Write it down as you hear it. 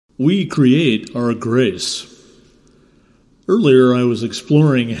We create our grace. Earlier, I was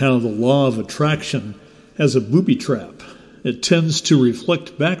exploring how the law of attraction has a booby trap. It tends to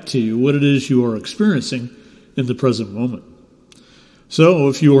reflect back to you what it is you are experiencing in the present moment. So,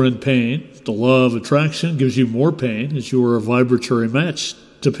 if you are in pain, the law of attraction gives you more pain as you are a vibratory match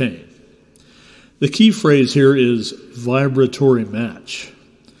to pain. The key phrase here is vibratory match.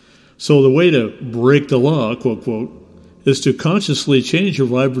 So the way to break the law, quote, quote, is to consciously change your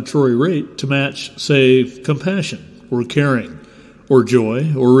vibratory rate to match, say, compassion or caring or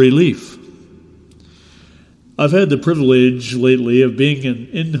joy or relief. I've had the privilege lately of being an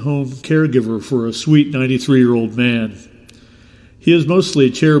in-home caregiver for a sweet 93-year-old man. He is mostly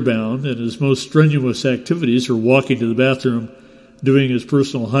chair-bound, and his most strenuous activities are walking to the bathroom, doing his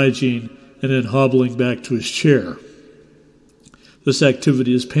personal hygiene, and then hobbling back to his chair. This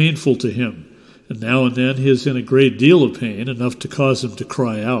activity is painful to him, and now and then he is in a great deal of pain, enough to cause him to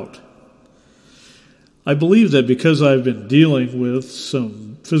cry out. I believe that because I've been dealing with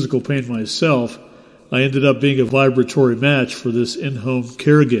some physical pain myself, I ended up being a vibratory match for this in-home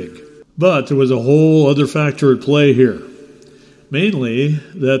care gig. But there was a whole other factor at play here. Mainly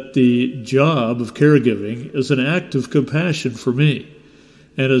that the job of caregiving is an act of compassion for me,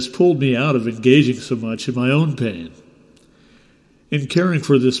 and has pulled me out of engaging so much in my own pain. In caring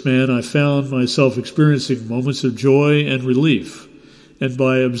for this man, I found myself experiencing moments of joy and relief, and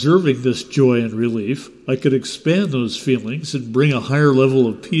by observing this joy and relief, I could expand those feelings and bring a higher level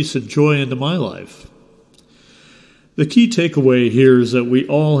of peace and joy into my life. The key takeaway here is that we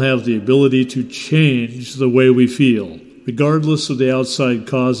all have the ability to change the way we feel, regardless of the outside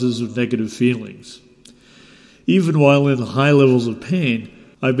causes of negative feelings. Even while in high levels of pain,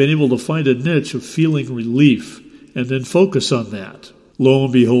 I've been able to find a niche of feeling relief and then focus on that. Lo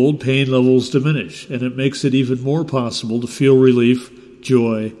and behold, pain levels diminish, and it makes it even more possible to feel relief,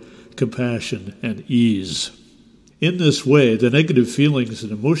 joy, compassion, and ease. In this way, the negative feelings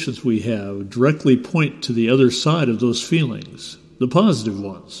and emotions we have directly point to the other side of those feelings, the positive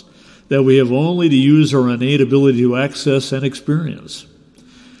ones, that we have only to use our innate ability to access and experience.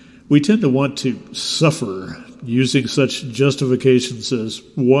 We tend to want to suffer, using such justifications as,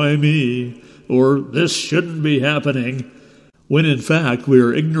 why me, or this shouldn't be happening, when in fact we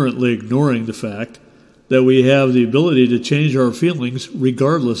are ignorantly ignoring the fact that we have the ability to change our feelings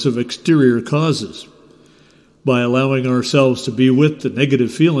regardless of exterior causes. By allowing ourselves to be with the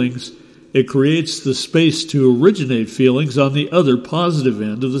negative feelings, it creates the space to originate feelings on the other positive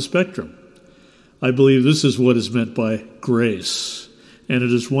end of the spectrum. I believe this is what is meant by grace, and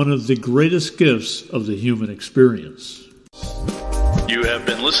it is one of the greatest gifts of the human experience. You have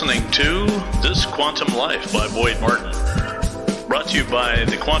been listening to This Quantum Life by Boyd Martin, brought to you by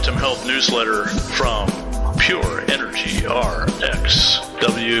the Quantum Health Newsletter from Pure Energy RX,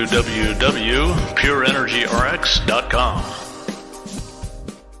 www.pureenergyrx.com.